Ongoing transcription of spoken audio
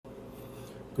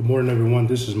Good morning, everyone.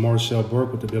 This is Marcel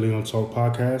Burke with the Billy on Talk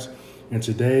podcast. And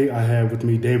today I have with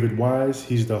me David Wise.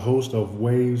 He's the host of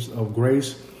Waves of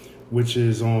Grace, which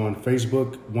is on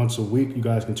Facebook once a week. You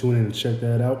guys can tune in and check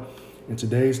that out. In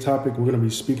today's topic, we're going to be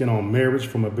speaking on marriage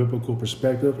from a biblical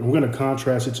perspective. And we're going to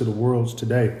contrast it to the world's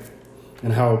today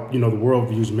and how, the world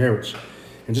views marriage.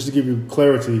 And just to give you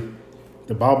clarity,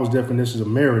 the Bible's definition of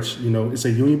marriage, it's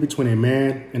a union between a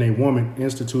man and a woman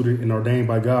instituted and ordained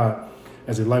by God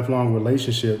as a lifelong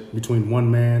relationship between one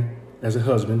man as a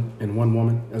husband and one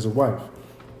woman as a wife.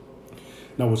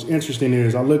 Now, what's interesting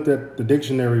is I looked at the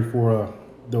dictionary for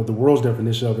the world's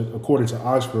definition of it according to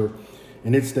Oxford,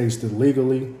 and it states the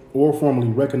legally or formally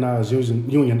recognized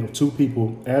union of two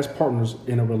people as partners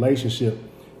in a relationship.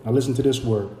 Now, listen to this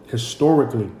word,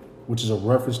 historically, which is a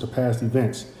reference to past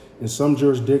events. In some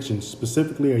jurisdictions,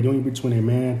 specifically a union between a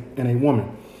man and a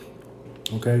woman.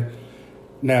 Okay?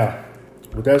 Now,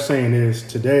 what that's saying is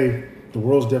today, the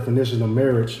world's definition of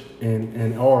marriage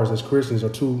and ours as Christians are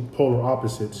two polar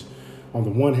opposites. On the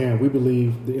one hand, we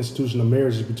believe the institution of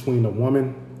marriage is between a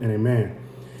woman and a man.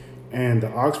 And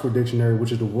the Oxford Dictionary,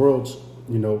 which is the world's,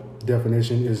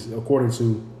 definition, is according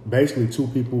to basically two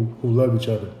people who love each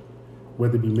other,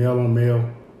 whether it be male on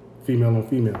male, female on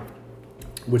female,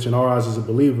 which in our eyes as a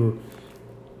believer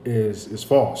is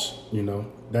false.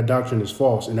 That doctrine is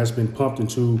false, and that's been pumped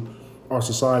into our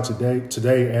society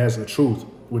today as a truth,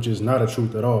 which is not a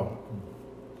truth at all.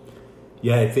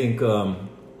 Yeah, I think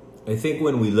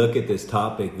when we look at this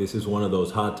topic, this is one of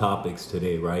those hot topics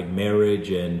today, right?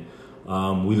 Marriage, and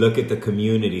we look at the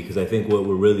community, because I think what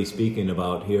we're really speaking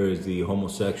about here is the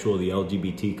homosexual, the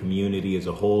LGBT community as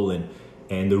a whole, and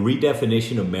the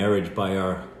redefinition of marriage by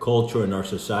our culture and our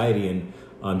society. And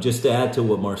just to add to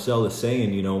what Marcel is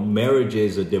saying, marriage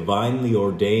is a divinely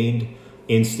ordained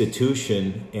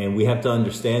institution, and we have to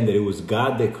understand that it was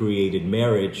God that created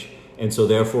marriage, and so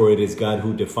therefore it is God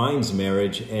who defines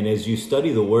marriage. And as you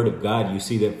study the Word of God, you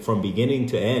see that from beginning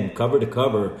to end, cover to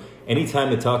cover,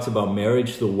 anytime it talks about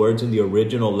marriage, the words in the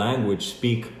original language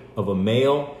speak of a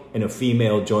male and a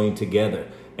female joined together.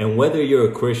 And whether you're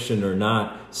a Christian or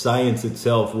not, science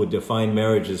itself would define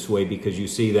marriage this way, because you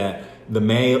see that the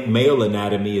male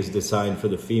anatomy is designed for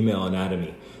the female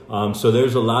anatomy. So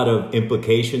there's a lot of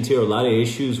implications here, a lot of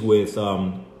issues with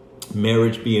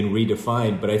marriage being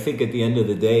redefined. But I think at the end of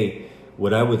the day,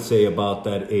 what I would say about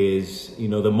that is,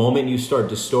 the moment you start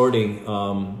distorting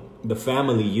the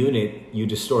family unit, you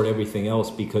distort everything else,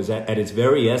 because at its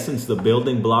very essence, the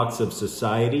building blocks of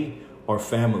society are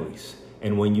families.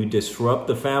 And when you disrupt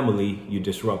the family, you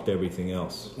disrupt everything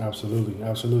else. Absolutely,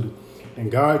 absolutely. And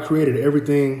God created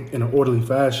everything in an orderly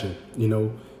fashion.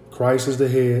 Christ is the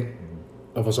head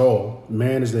of us all.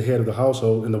 Man is the head of the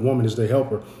household, and the woman is the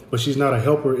helper. But she's not a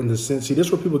helper in the sense. See, this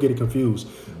is where people get it confused.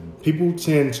 People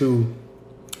tend to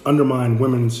undermine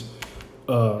women's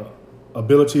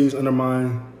abilities,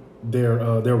 undermine their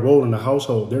role in the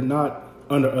household. They're not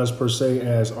under us per se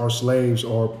as our slaves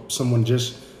or someone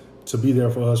just to be there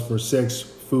for us for sex,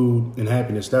 food, and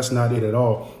happiness. That's not it at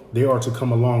all. They are to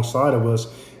come alongside of us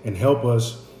and help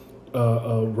us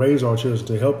raise our children,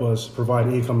 to help us provide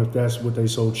income if that's what they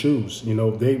so choose.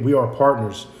 We are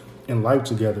partners in life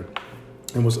together.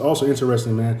 And what's also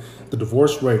interesting, man, the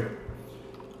divorce rate.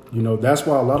 That's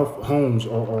why a lot of homes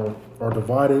are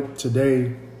divided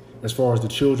today as far as the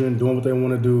children doing what they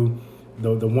want to do,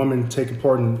 the woman taking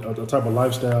part in a type of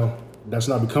lifestyle that's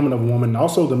not becoming of a woman.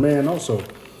 Also, the man also.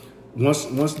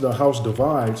 Once the house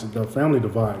divides, the family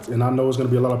divides. And I know it's going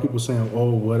to be a lot of people saying,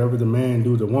 oh, whatever the man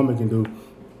do, the woman can do,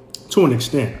 to an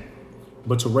extent.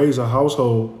 But to raise a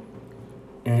household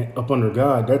and up under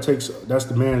God, that's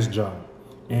the man's job.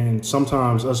 And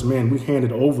sometimes us men, we hand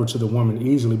it over to the woman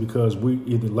easily because we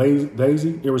either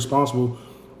lazy, irresponsible,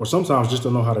 or sometimes just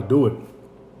don't know how to do it.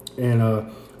 And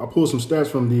I pulled some stats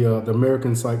from the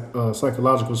American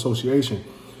Psychological Association.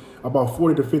 About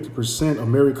 40 to 50% of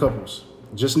married couples,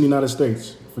 just in the United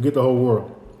States, forget the whole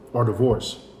world, are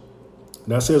divorced.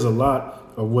 That says a lot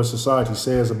of what society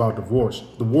says about divorce.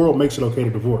 The world makes it okay to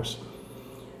divorce.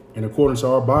 And according to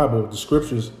our Bible, the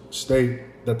scriptures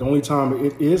state that the only time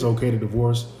it is okay to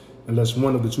divorce unless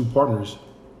one of the two partners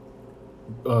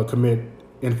commit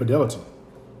infidelity.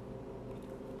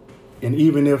 And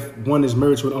even if one is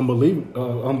married to an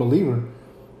unbeliever,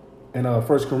 in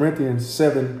 1 Corinthians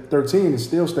 7:13, it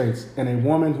still states, and a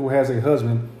woman who has a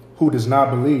husband who does not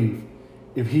believe,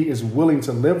 if he is willing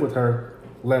to live with her,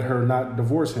 let her not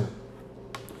divorce him.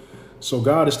 So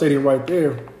God is stating right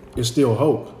there, it's still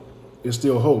hope. It's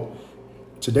still hope.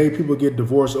 Today, people get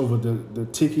divorced over the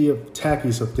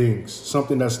tackiest of things,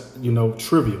 something that's,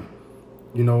 trivial,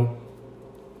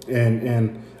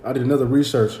 and I did another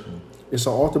research. It's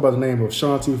an author by the name of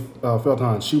Shanti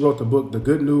Feldhahn. She wrote the book, The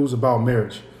Good News About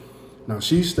Marriage. Now,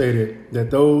 she stated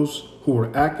that those who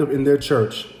were active in their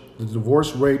church, the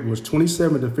divorce rate was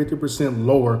 27 to 50%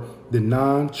 lower than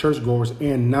non-churchgoers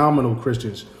and nominal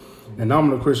Christians. And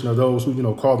nominal Christians are those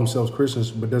who, call themselves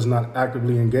Christians but does not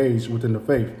actively engage within the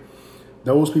faith.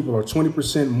 Those people are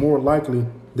 20% more likely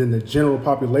than the general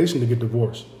population to get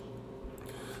divorced.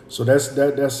 So that's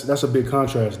a big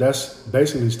contrast. That's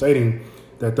basically stating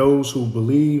that those who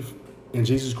believe in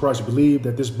Jesus Christ, believe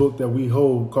that this book that we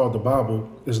hold called the Bible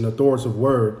is an authoritative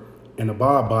word and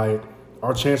abide by it,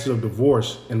 our chances of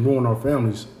divorce and ruin our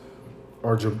families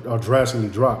are drastically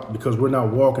dropped because we're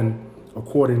not walking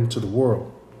according to the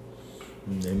world.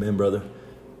 Amen, brother.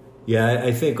 Yeah,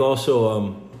 I think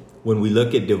also when we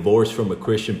look at divorce from a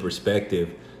Christian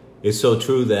perspective, it's so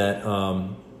true that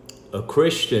a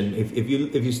Christian, if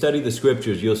you study the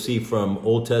scriptures, you'll see from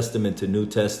Old Testament to New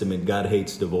Testament, God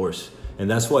hates divorce. And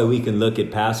that's why we can look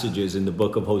at passages in the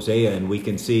book of Hosea, and we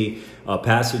can see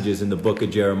passages in the book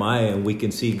of Jeremiah, and we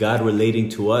can see God relating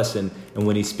to us. And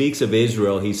when he speaks of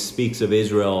Israel, he speaks of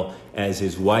Israel as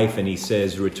his wife, and he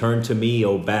says, "Return to me,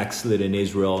 O backslidden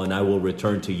Israel, and I will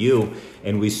return to you."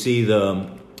 And we see the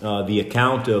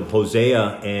account of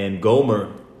Hosea and Gomer,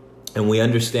 and we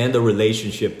understand the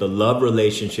relationship, the love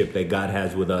relationship that God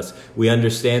has with us. We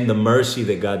understand the mercy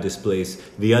that God displays,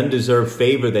 the undeserved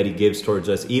favor that he gives towards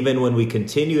us, even when we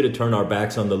continue to turn our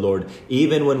backs on the Lord,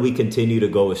 even when we continue to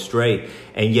go astray.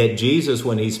 And yet Jesus,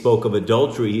 when he spoke of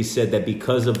adultery, he said that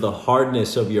because of the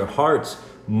hardness of your hearts,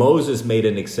 Moses made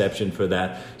an exception for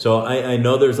that. So I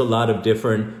know there's a lot of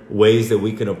different ways that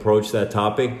we can approach that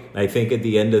topic. I think at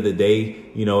the end of the day,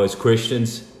 as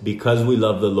Christians, because we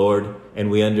love the Lord and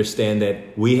we understand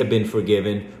that we have been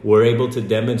forgiven, we're able to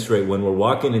demonstrate when we're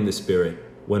walking in the Spirit,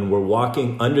 when we're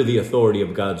walking under the authority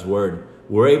of God's word,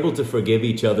 we're able to forgive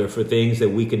each other for things that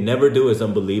we could never do as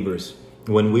unbelievers.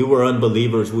 When we were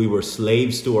unbelievers, we were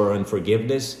slaves to our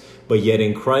unforgiveness. But yet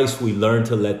in Christ, we learn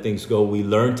to let things go. We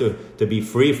learn to be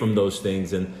free from those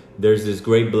things. And there's this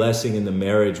great blessing in the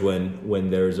marriage when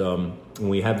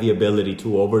we have the ability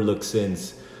to overlook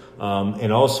sins.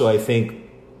 And also, I think,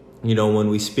 when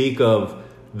we speak of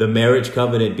the marriage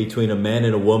covenant between a man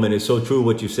and a woman, it's so true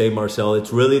what you say, Marcel.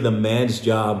 It's really the man's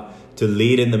job to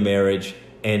lead in the marriage.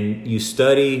 And you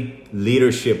study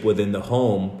leadership within the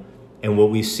home. And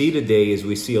what we see today is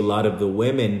we see a lot of the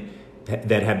women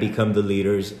that have become the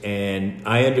leaders. And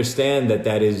I understand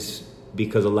that is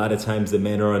because a lot of times the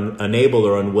men are unable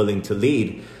or unwilling to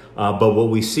lead. But what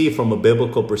we see from a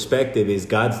biblical perspective is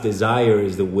God's desire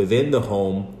is that within the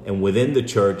home and within the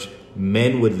church,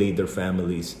 men would lead their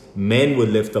families. Men would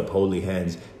lift up holy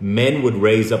hands. Men would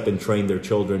raise up and train their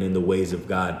children in the ways of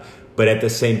God. But at the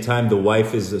same time, the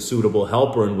wife is a suitable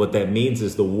helper. And what that means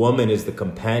is the woman is the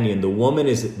companion. The woman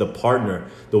is the partner.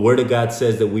 The word of God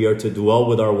says that we are to dwell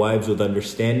with our wives with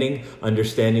understanding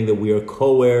that we are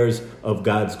co-heirs of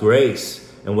God's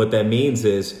grace. And what that means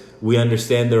is we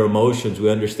understand their emotions. We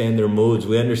understand their moods.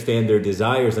 We understand their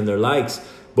desires and their likes.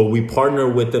 But we partner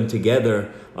with them together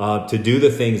to do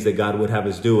the things that God would have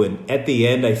us do. And at the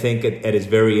end, I think at its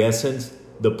very essence,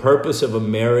 the purpose of a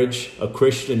marriage, a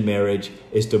Christian marriage,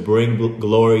 is to bring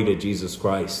glory to Jesus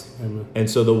Christ. Amen.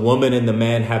 And so the woman and the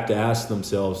man have to ask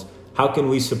themselves, how can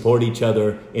we support each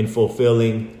other in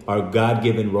fulfilling our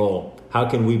God-given role? How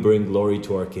can we bring glory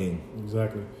to our King?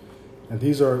 Exactly. And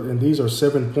these are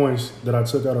 7 points that I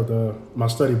took out of my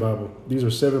study Bible. These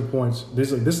are 7 points.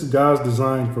 This is God's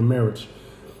design for marriage.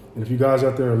 And if you guys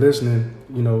out there are listening,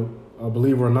 a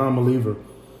believer or non-believer,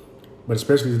 but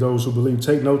especially those who believe,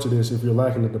 take note of this if you're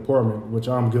lacking the department, which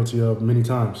I'm guilty of many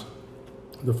times.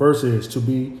 The first is to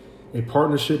be a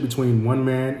partnership between one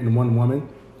man and one woman.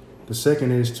 The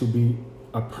second is to be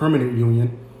a permanent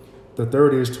union. The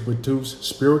third is to produce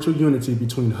spiritual unity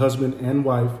between husband and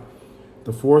wife.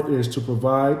 The fourth is to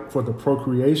provide for the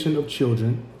procreation of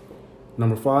children.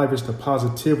 Number 5 is to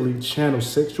positively channel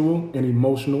sexual and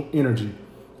emotional energy,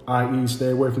 i.e.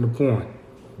 stay away from the porn.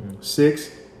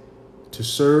 6, to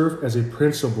serve as a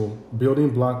principal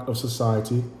building block of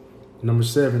society. Number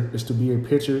 7 is to be a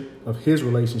picture of his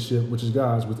relationship, which is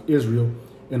God's, with Israel,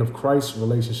 and of Christ's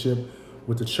relationship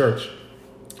with the church.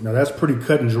 Now that's pretty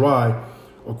cut and dry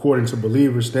according to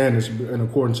believer standards and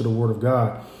according to the word of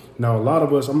God. Now, a lot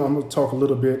of us, I'm going to talk a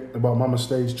little bit about my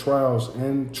mistakes, trials,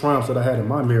 and triumphs that I had in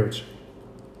my marriage.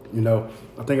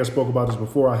 I think I spoke about this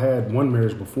before. I had one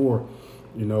marriage before,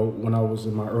 when I was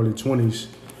in my early 20s.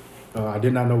 I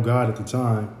did not know God at the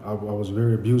time. I was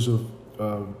very abusive,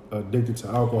 addicted to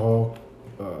alcohol,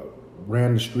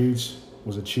 ran the streets,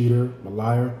 was a cheater, a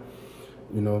liar.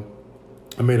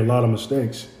 I made a lot of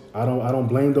mistakes. I don't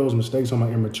blame those mistakes on my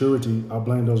immaturity. I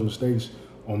blame those mistakes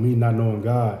on me not knowing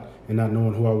God and not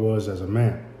knowing who I was as a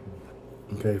man.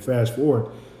 Okay, fast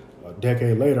forward a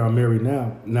decade later, I'm married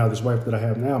now. Now this wife that I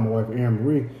have now, my wife Erin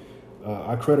Marie,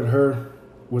 I credit her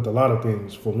with a lot of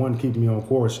things. For one, keeping me on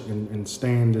course and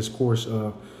staying this course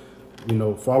of,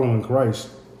 following Christ,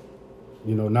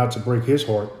 not to break his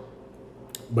heart,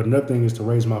 but nothing is to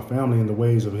raise my family in the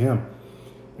ways of him.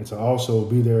 And to also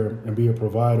be there and be a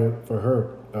provider for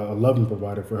her, a loving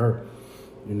provider for her.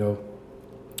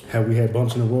 Have we had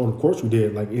bumps in the road? Of course we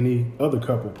did, like any other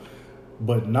couple,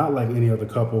 but not like any other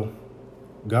couple.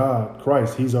 God,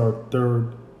 Christ, he's our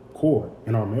third core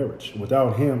in our marriage.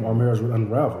 Without him, our marriage would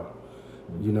unravel.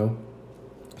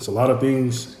 It's a lot of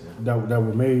things that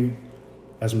were made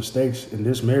as mistakes in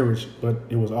this marriage, but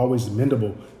it was always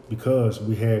mendable because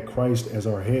we had Christ as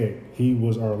our head. He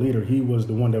was our leader. He was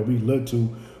the one that we looked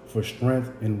to for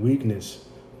strength and weakness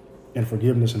and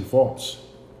forgiveness and faults.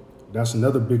 That's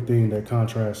another big thing that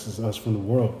contrasts us from the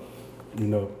world.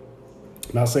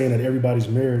 Not saying that everybody's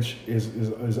marriage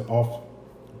is off,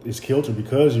 is kilter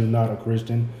because you're not a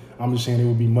Christian. I'm just saying it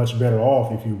would be much better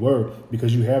off if you were,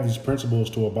 because you have these principles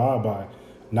to abide by.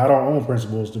 Not our own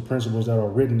principles, the principles that are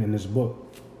written in this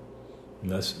book.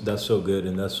 That's so good,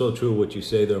 and that's so true what you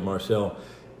say there, Marcel.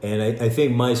 And I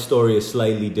think my story is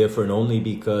slightly different only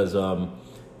because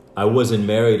I wasn't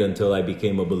married until I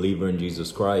became a believer in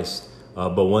Jesus Christ.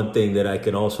 But one thing that I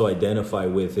can also identify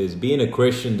with is being a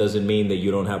Christian doesn't mean that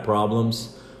you don't have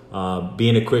problems.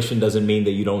 Being a Christian doesn't mean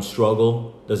that you don't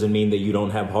struggle, doesn't mean that you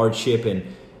don't have hardship, and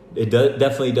it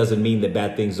definitely doesn't mean that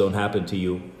bad things don't happen to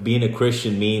you. Being a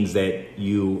Christian means that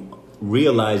you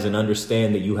realize and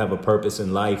understand that you have a purpose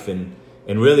in life, and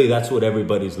really that's what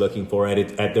everybody's looking for.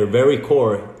 At their very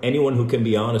core, anyone who can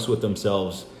be honest with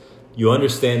themselves, you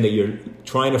understand that you're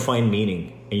trying to find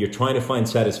meaning and you're trying to find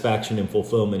satisfaction and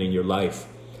fulfillment in your life.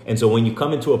 And so when you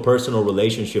come into a personal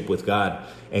relationship with God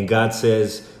and God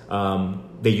says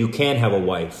that you can have a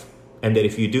wife, and that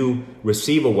if you do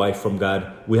receive a wife from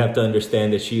God, we have to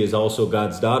understand that she is also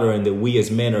God's daughter, and that we as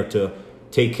men are to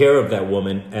take care of that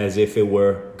woman as if it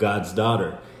were God's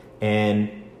daughter.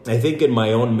 And I think in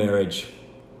my own marriage,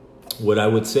 what I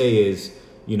would say is,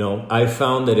 I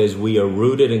found that as we are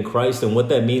rooted in Christ, and what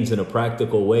that means in a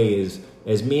practical way is,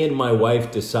 as me and my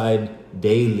wife decide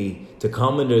daily to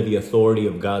come under the authority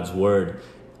of God's word,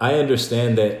 I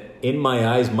understand that in my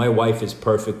eyes, my wife is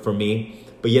perfect for me.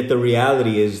 But yet the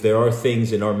reality is there are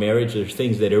things in our marriage, there's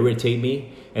things that irritate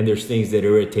me, and there's things that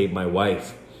irritate my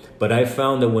wife. But I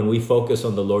found that when we focus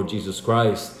on the Lord Jesus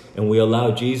Christ and we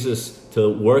allow Jesus to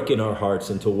work in our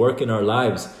hearts and to work in our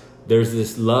lives, there's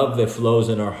this love that flows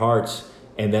in our hearts,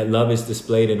 and that love is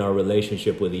displayed in our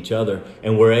relationship with each other.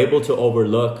 And we're able to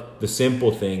overlook the simple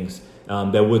things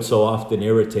that would so often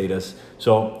irritate us.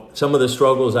 So some of the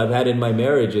struggles I've had in my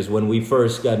marriage is when we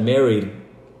first got married,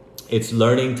 it's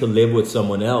learning to live with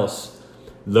someone else,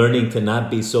 learning to not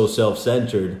be so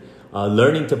self-centered,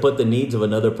 learning to put the needs of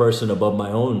another person above my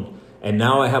own. And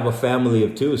now I have a family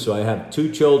of two. So I have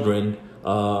two children,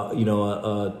 a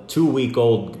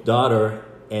 2-week-old daughter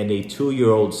and a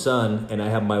 2-year-old son. And I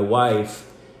have my wife,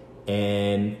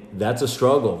 and that's a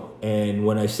struggle. And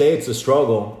when I say it's a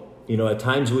struggle, at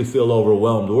times we feel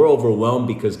overwhelmed. We're overwhelmed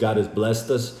because God has blessed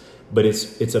us. But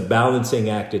it's a balancing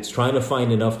act. It's trying to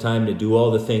find enough time to do all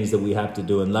the things that we have to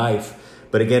do in life.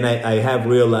 But again, I have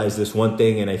realized this one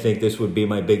thing, and I think this would be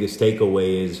my biggest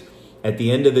takeaway is, at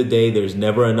the end of the day, there's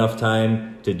never enough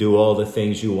time to do all the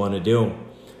things you want to do.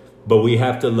 But we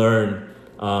have to learn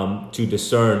to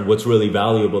discern what's really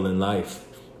valuable in life.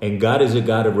 And God is a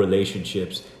God of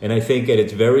relationships. And I think at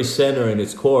its very center and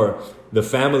its core, the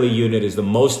family unit is the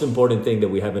most important thing that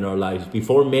we have in our lives.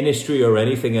 Before ministry or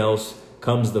anything else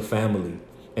comes the family.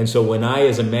 And so when I,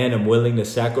 as a man, am willing to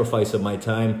sacrifice of my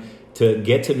time to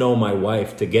get to know my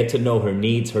wife, to get to know her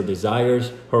needs, her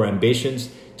desires, her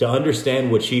ambitions, to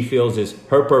understand what she feels is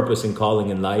her purpose and calling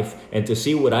in life, and to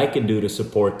see what I can do to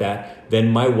support that,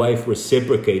 then my wife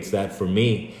reciprocates that for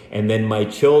me. And then my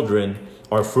children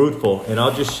are fruitful. And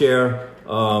I'll just share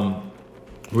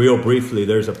real briefly,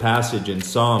 there's a passage in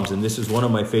Psalms, and this is one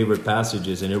of my favorite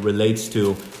passages, and it relates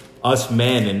to us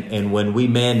men, and when we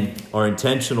men are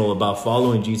intentional about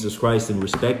following Jesus Christ and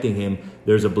respecting him,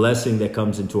 there's a blessing that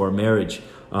comes into our marriage.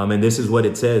 And this is what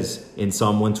it says in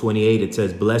Psalm 128. It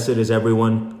says, "Blessed is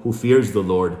everyone who fears the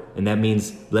Lord." And that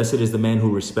means blessed is the man who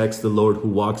respects the Lord, who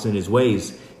walks in his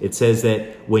ways. It says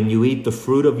that when you eat the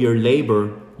fruit of your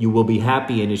labor, you will be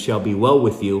happy and it shall be well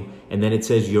with you. And then it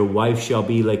says, your wife shall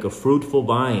be like a fruitful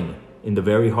vine in the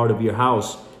very heart of your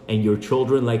house, and your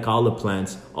children like olive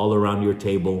plants all around your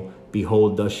table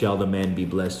behold, thus shall the man be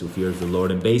blessed who fears the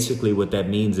Lord. And basically what that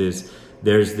means is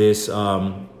there's this,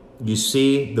 you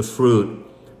see the fruit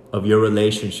of your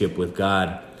relationship with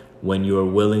God when you are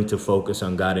willing to focus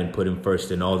on God and put him first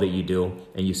in all that you do.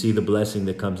 And you see the blessing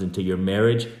that comes into your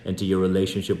marriage and to your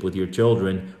relationship with your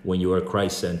children when you are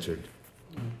Christ-centered.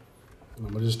 I'm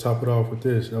going to just top it off with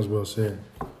this. That was well said.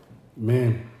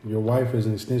 Man, your wife is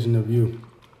an extension of you.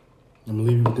 I'm going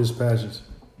to leave you with this passage.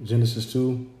 Genesis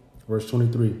 2, verse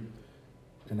 23.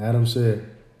 And Adam said,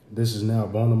 this is now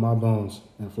bone of my bones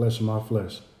and flesh of my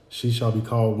flesh. She shall be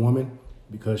called woman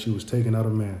because she was taken out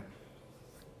of man.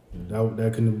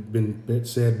 That couldn't have been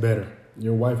said better.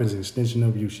 Your wife is an extension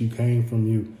of you. She came from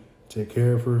you. Take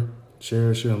care of her,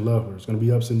 cherish her, and love her. It's going to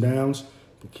be ups and downs,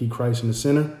 but keep Christ in the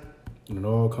center, and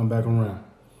it'll all come back around.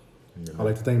 Yeah. I'd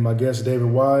like to thank my guest, David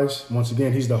Wise. Once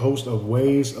again, he's the host of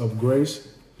Waves of Grace.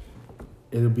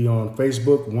 It'll be on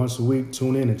Facebook once a week.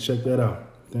 Tune in and check that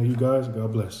out. Thank you, guys.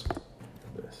 God bless.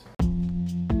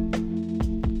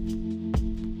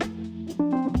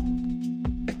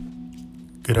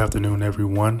 Good afternoon,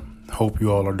 everyone. Hope you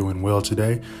all are doing well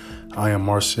today. I am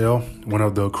Marcel, one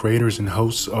of the creators and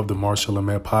hosts of the Marcel and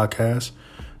Matt podcast.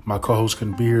 My co-host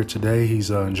couldn't be here today. He's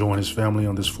enjoying his family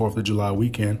on this 4th of July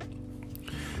weekend.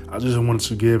 I just wanted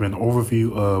to give an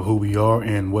overview of who we are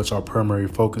and what's our primary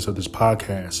focus of this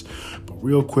podcast. But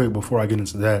real quick, before I get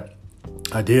into that,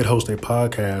 I did host a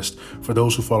podcast for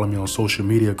those who follow me on social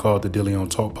media called the Dilly on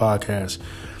Talk podcast.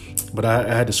 But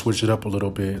I had to switch it up a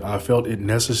little bit. I felt it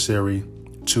necessary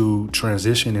to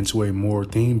transition into a more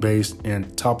theme-based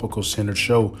and topical-centered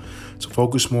show to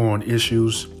focus more on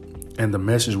issues and the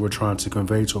message we're trying to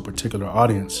convey to a particular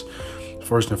audience.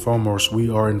 First and foremost, we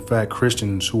are in fact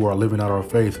Christians who are living out our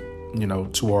faith,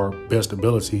 to our best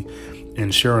ability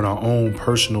and sharing our own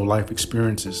personal life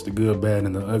experiences, the good, bad,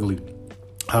 and the ugly,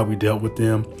 how we dealt with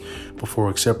them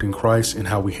before accepting Christ, and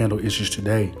how we handle issues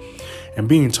today. And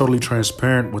being totally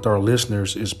transparent with our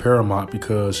listeners is paramount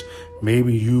because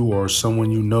maybe you or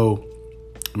someone you know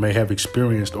may have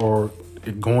experienced or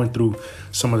going through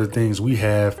some of the things we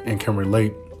have and can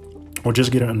relate, or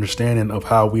just get an understanding of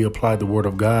how we apply the word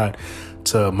of God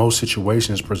to most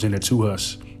situations presented to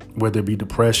us, whether it be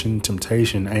depression,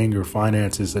 temptation, anger,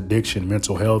 finances, addiction,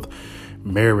 mental health,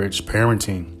 marriage,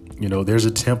 parenting. There's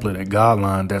a template, a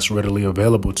guideline that's readily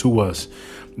available to us,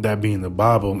 that being the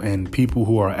Bible, and people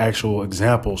who are actual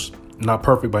examples, not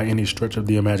perfect by any stretch of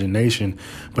the imagination,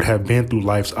 but have been through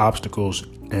life's obstacles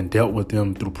and dealt with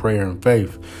them through prayer and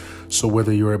faith. So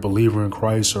whether you're a believer in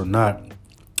Christ or not,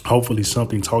 hopefully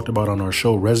something talked about on our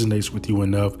show resonates with you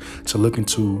enough to look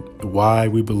into why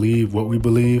we believe what we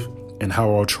believe and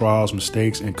how our trials,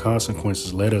 mistakes, and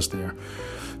consequences led us there.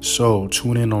 So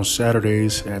tune in on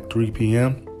Saturdays at 3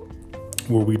 p.m.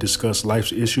 where we discuss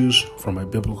life's issues from a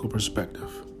biblical perspective.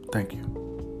 Thank you.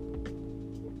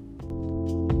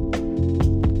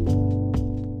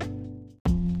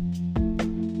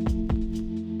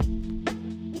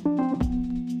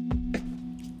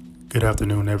 Good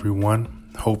afternoon, everyone.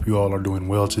 Hope you all are doing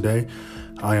well today.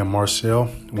 I am Marcel,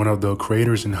 one of the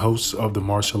creators and hosts of the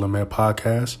Marcel and Matt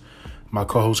podcast. My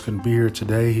co-host couldn't be here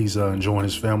today. He's enjoying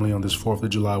his family on this 4th of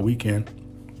July weekend.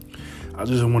 I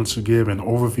just wanted to give an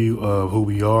overview of who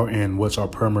we are and what's our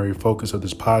primary focus of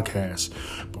this podcast.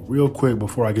 But real quick,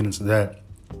 before I get into that,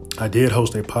 I did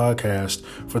host a podcast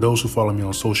for those who follow me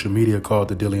on social media called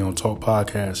the Dilly on Talk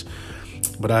podcast.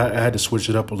 But I had to switch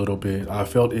it up a little bit. I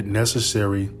felt it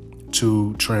necessary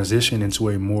to transition into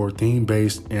a more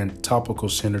theme-based and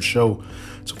topical-centered show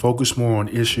to focus more on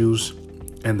issues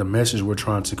and the message we're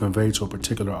trying to convey to a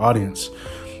particular audience.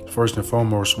 First and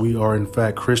foremost, we are in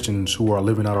fact Christians who are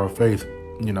living out our faith,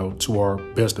 to our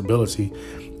best ability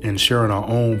and sharing our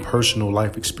own personal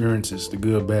life experiences, the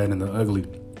good, bad, and the ugly,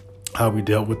 how we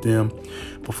dealt with them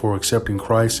before accepting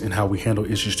Christ, and how we handle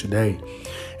issues today.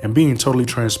 And being totally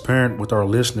transparent with our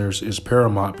listeners is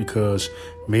paramount because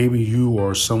maybe you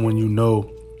or someone you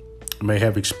know may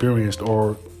have experienced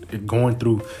or going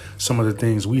through some of the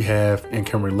things we have and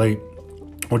can relate,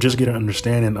 or just get an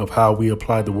understanding of how we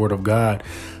apply the word of God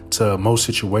to most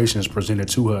situations presented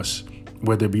to us,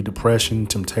 whether it be depression,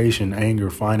 temptation, anger,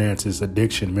 finances,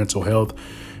 addiction, mental health,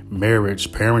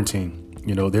 marriage, parenting.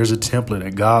 There's a template,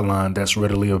 a guideline that's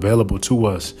readily available to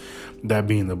us, that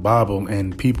being the Bible,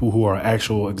 and people who are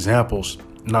actual examples,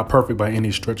 not perfect by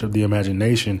any stretch of the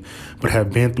imagination, but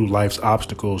have been through life's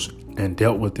obstacles and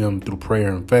dealt with them through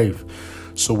prayer and faith.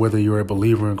 So whether you're a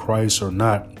believer in Christ or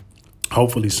not,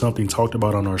 hopefully something talked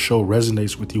about on our show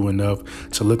resonates with you enough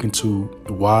to look into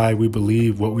why we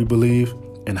believe what we believe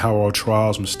and how our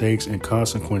trials, mistakes, and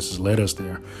consequences led us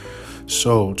there.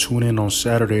 So tune in on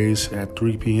Saturdays at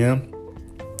 3 p.m.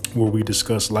 where we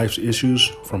discuss life's issues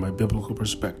from a biblical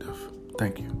perspective.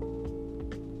 Thank you.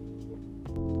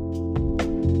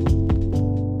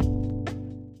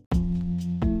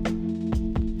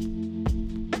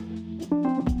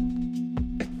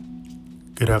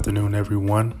 Good afternoon,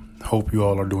 everyone. Hope you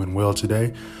all are doing well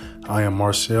today. I am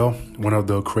Marcel, one of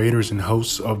the creators and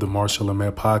hosts of the Marcel and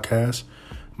Matt podcast.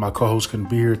 My co-host couldn't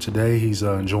be here today. He's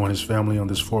enjoying his family on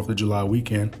this 4th of July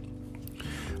weekend.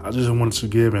 I just wanted to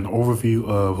give an overview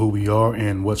of who we are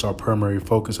and what's our primary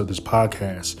focus of this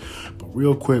podcast. But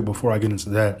real quick, before I get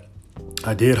into that,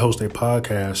 I did host a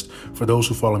podcast for those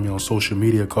who follow me on social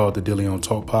media called the Dilly on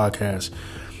Talk podcast.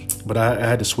 But I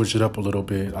had to switch it up a little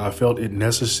bit. I felt it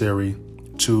necessary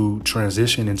to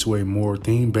transition into a more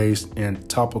theme-based and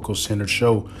topical-centered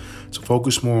show to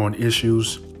focus more on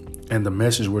issues and the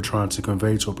message we're trying to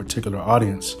convey to a particular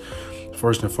audience.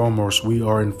 First and foremost, we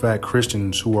are in fact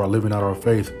Christians who are living out our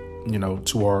faith,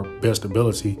 to our best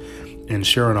ability and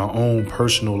sharing our own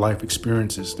personal life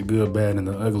experiences, the good, bad, and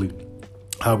the ugly,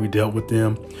 how we dealt with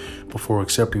them before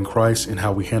accepting Christ and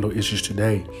how we handle issues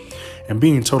today. And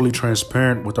being totally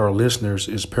transparent with our listeners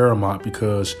is paramount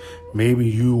because maybe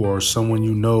you or someone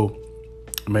you know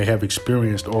may have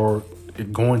experienced or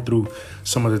going through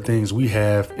some of the things we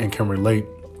have and can relate,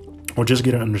 or just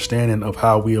get an understanding of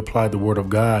how we apply the Word of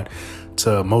God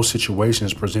to most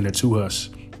situations presented to us,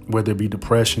 whether it be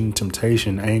depression,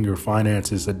 temptation, anger,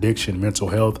 finances, addiction, mental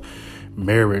health,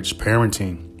 marriage,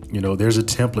 parenting. There's a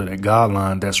template, a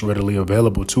guideline that's readily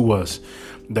available to us,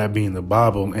 that being the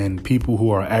Bible, and people who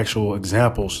are actual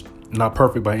examples, not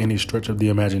perfect by any stretch of the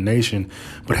imagination,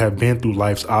 but have been through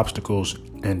life's obstacles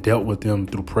and dealt with them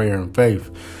through prayer and faith.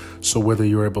 So whether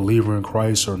you're a believer in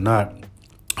Christ or not,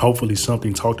 hopefully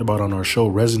something talked about on our show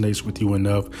resonates with you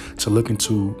enough to look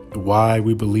into why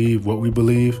we believe what we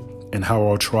believe and how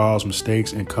our trials,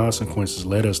 mistakes, and consequences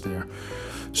led us there.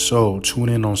 So tune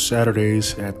in on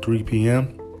Saturdays at 3 p.m.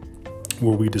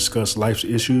 where we discuss life's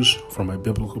issues from a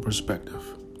biblical perspective.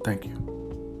 Thank you.